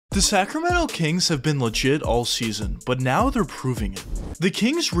The Sacramento Kings have been legit all season, but now they're proving it. The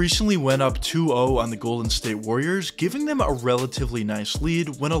Kings recently went up 2-0 on the Golden State Warriors, giving them a relatively nice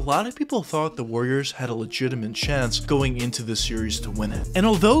lead when a lot of people thought the Warriors had a legitimate chance going into the series to win it. And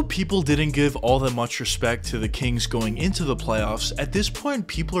although people didn't give all that much respect to the Kings going into the playoffs, at this point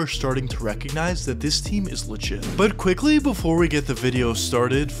people are starting to recognize that this team is legit. But quickly, before we get the video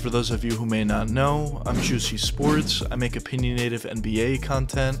started, for those of you who may not know, I'm Juicy Sports. I make opinionated NBA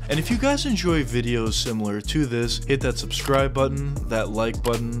content, and if you guys enjoy videos similar to this, hit that subscribe button, that like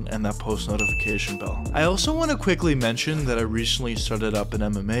button, and that post notification bell. I also want to quickly mention that I recently started up an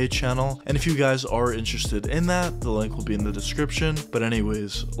MMA channel, and if you guys are interested in that, the link will be in the description. But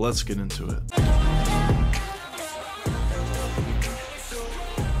anyways, let's get into it.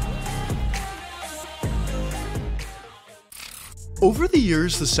 Over the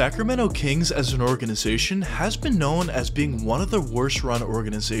years, the Sacramento Kings as an organization has been known as being one of the worst run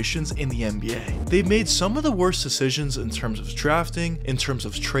organizations in the NBA. They've made some of the worst decisions in terms of drafting, in terms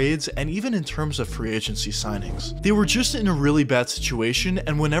of trades, and even in terms of free agency signings. They were just in a really bad situation,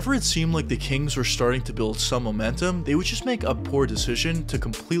 and whenever it seemed like the Kings were starting to build some momentum, they would just make a poor decision to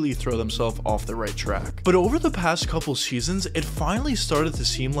completely throw themselves off the right track. But over the past couple seasons, it finally started to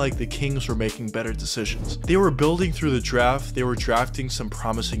seem like the Kings were making better decisions. They were building through the draft, they were drafting some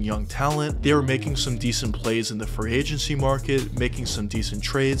promising young talent, they were making some decent plays in the free agency market, making some decent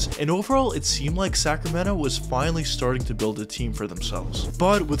trades, and overall it seemed like Sacramento was finally starting to build a team for themselves.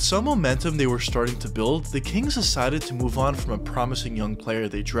 But with some momentum they were starting to build, the Kings decided to move on from a promising young player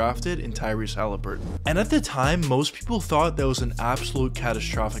they drafted in Tyrese Haliburton. And at the time, most people thought that was an absolute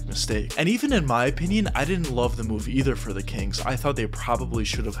catastrophic mistake. And even in my opinion, I didn't love the move either for the Kings. I thought they probably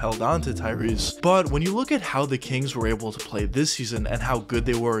should have held on to Tyrese. But when you look at how the Kings were able to play this season and how good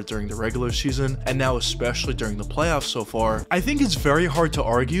they were during the regular season, and now especially during the playoffs so far, I think it's very hard to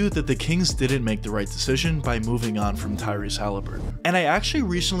argue that the Kings didn't make the right decision by moving on from Tyrese Haliburton. And I actually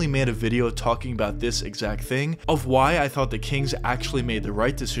recently made a video talking about this exact thing, of why I thought the Kings actually made the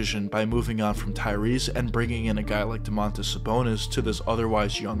right decision by moving on from Tyrese and bringing in a guy like Sabonis to this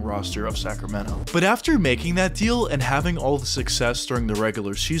otherwise young roster of Sacramento. But after making that deal and having all the success during the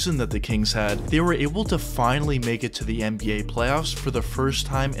regular season that the Kings had, they were able to finally make it to the NBA playoffs for the first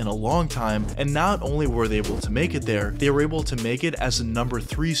time in a long time, and not only were they able to make it there, they were able to make it as a number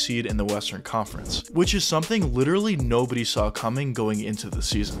 3 seed in the Western Conference, which is something literally nobody saw coming going into the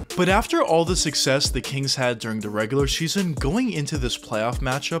season. But after all the success the Kings had during the regular season, going into this playoff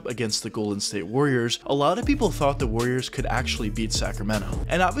matchup against the Golden State Warriors, a lot of people thought the Warriors could actually beat Sacramento.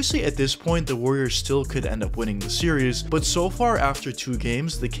 And obviously at this point the Warriors still could end up winning the series, but so far after 2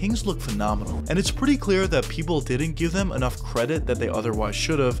 games, the Kings look phenomenal, and it's pretty clear that people didn't give them enough credit that they otherwise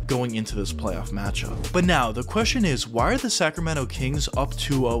should have going into this playoff matchup. But now the question is, why are the Sacramento Kings up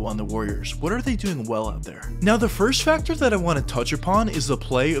 2-0 on the Warriors? What are they doing well out there? Now the first factor that I want to touch upon is the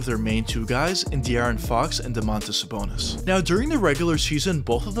play of their main 2 guys in De'Aaron Fox and Sabonis. Now during the regular season,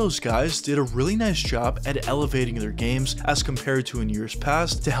 both of those guys did a really nice job at elevating their games as compared to in years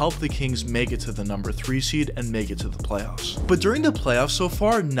past to help the Kings make it to the number 3 seed and make it to the playoffs. But during the playoffs so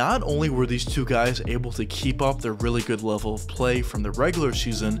far, not only were these 2 guys able to keep up their really good level of play from the regular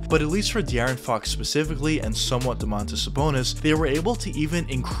season, but at least for De'Aaron Fox specifically and somewhat Sabonis, they were able to even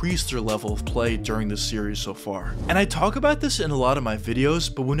increase their level of play during the series so far. And I talk about this in a lot of my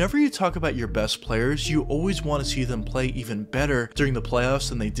videos, but whenever you talk about your best players, you always want to see them play even better during the playoffs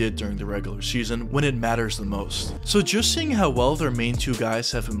than they did during the regular season when it matters the most. So just seeing how well their main 2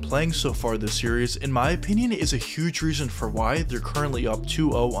 guys have been playing so far this series, in my opinion, is a huge reason for why they're currently up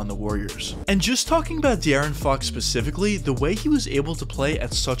 2-0 on the Warriors. And just talking about De'Aaron Fox specifically, the way he was able to play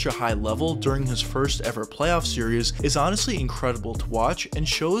at such a high level during his first ever playoff series is honestly incredible to watch and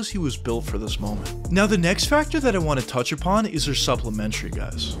shows he was built for this moment. Now the next factor that I want to touch upon is their supplementary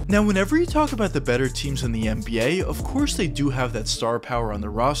guys. Now whenever you talk about the better teams in the NBA, of course they do have that star power on the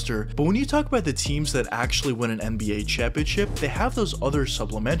roster, but when you talk about the teams that actually win an NBA championship, they have those other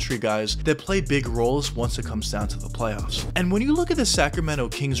supplementary guys that play big roles once it comes down to the playoffs. And when you look at the Sacramento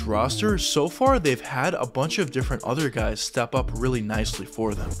Kings roster, so far they've had a bunch of different other guys step up really nicely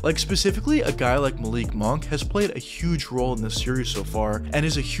for them. Like specifically a guy like Malik Monk has played a huge role in this series so far and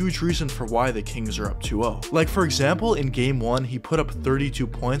is a huge reason for why the Kings are up 2-0. Like for example, in game 1 he put up 32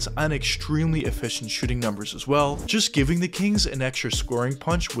 points on extremely efficient shooting numbers as well, just giving the Kings an extra scoring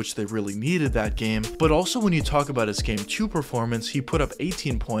punch which they really needed that game. But also when you talk about his game 2 performance, he put up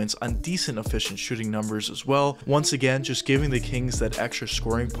 18 points on decent efficient shooting numbers as well, once again just giving the Kings that extra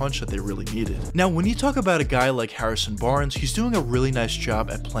scoring punch that they really needed. Now when you talk about a guy like Harrison Barnes, Barnes, he's doing a really nice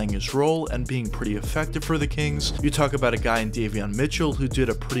job at playing his role and being pretty effective for the Kings. You talk about a guy in Davion Mitchell who did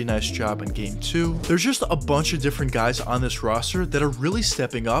a pretty nice job in game 2. There's just a bunch of different guys on this roster that are really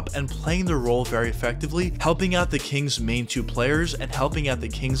stepping up and playing their role very effectively, helping out the Kings' main 2 players and helping out the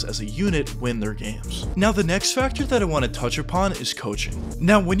Kings as a unit win their games. Now the next factor that I want to touch upon is coaching.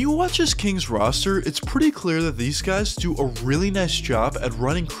 Now when you watch this Kings roster, it's pretty clear that these guys do a really nice job at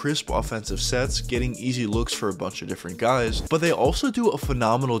running crisp offensive sets, getting easy looks for a bunch of different guys, but they also do a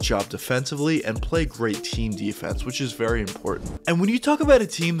phenomenal job defensively and play great team defense, which is very important. And when you talk about a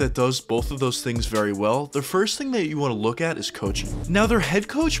team that does both of those things very well, the first thing that you want to look at is coaching. Now their head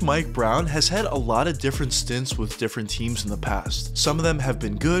coach Mike Brown has had a lot of different stints with different teams in the past. Some of them have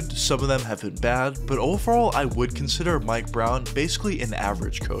been good, some of them have been bad, but overall I would consider Mike Brown basically an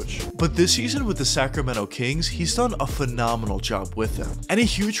average coach. But this season with the Sacramento Kings, he's done a phenomenal job with them. And a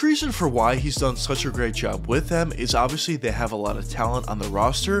huge reason for why he's done such a great job with them is obviously they have a lot of talent on the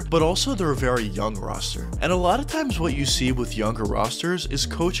roster, but also they're a very young roster. And a lot of times what you see with younger rosters is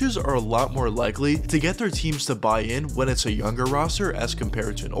coaches are a lot more likely to get their teams to buy in when it's a younger roster as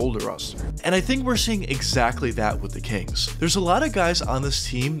compared to an older roster. And I think we're seeing exactly that with the Kings. There's a lot of guys on this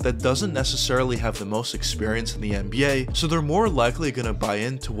team that doesn't necessarily have the most experience in the NBA, so they're more likely going to buy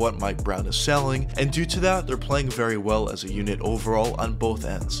into what Mike Brown is selling, and due to that, they're playing very well as a unit overall on both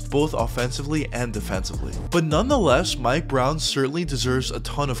ends, both offensively and defensively. But nonetheless, Mike Brown certainly deserves a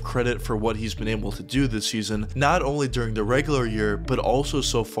ton of credit for what he's been able to do this season, not only during the regular year, but also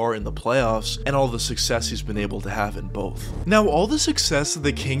so far in the playoffs and all the success he's been able to have in both. Now, all the success that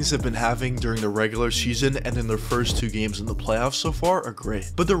the Kings have been having during the regular season and in their first 2 games in the playoffs so far are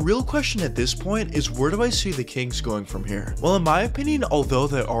great. But the real question at this point is, where do I see the Kings going from here? Well, in my opinion, although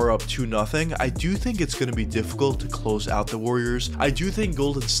they are up 2-0, I do think it's going to be difficult to close out the Warriors. I do think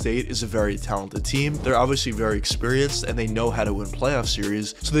Golden State is a very talented team. They're obviously very experienced and they know how to win playoff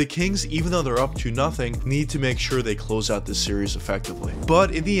series. So the Kings, even though they're up 2-0, need to make sure they close out this series effectively.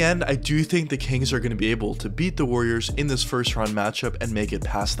 But in the end, I do think the Kings are going to be able to beat the Warriors in this first round matchup and make it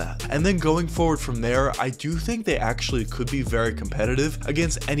past that. And then going forward from there, I do think they actually could be very competitive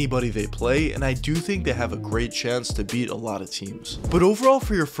against anybody they play, and I do think they have a great chance to beat a lot of teams. But overall,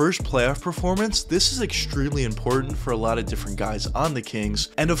 for your first playoff performance, this is extremely important for a lot of different guys on the Kings,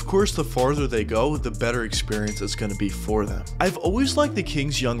 and of course the farther they go, the better experience it's going to be for them. I've always liked the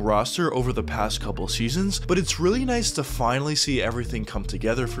Kings' young roster over the past couple seasons, but it's really nice to finally see everything come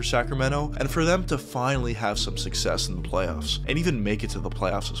together for Sacramento and for them to finally have some success in the playoffs and even make it to the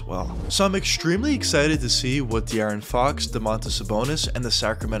playoffs as well. So I'm extremely excited to see what De'Aaron Fox, Domantas Sabonis, and the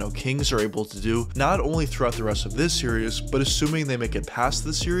Sacramento Kings are able to do, not only throughout the rest of this series, but assuming they make it past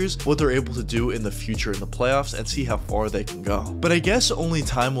this series, what they're able to do in the future in the playoffs and see how far they can go. But I guess only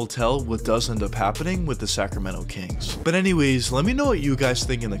time will tell what does end up happening with the Sacramento Kings. But anyways, let me know what you guys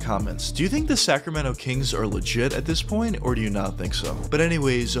think in the comments. Do you think the Sacramento Kings are legit at this point, or do you not think so? But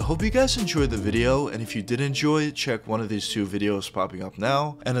anyways, I hope you guys enjoyed the video, and if you did enjoy, check one of these 2 videos popping up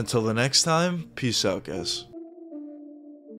now. And until the next time, peace out, guys.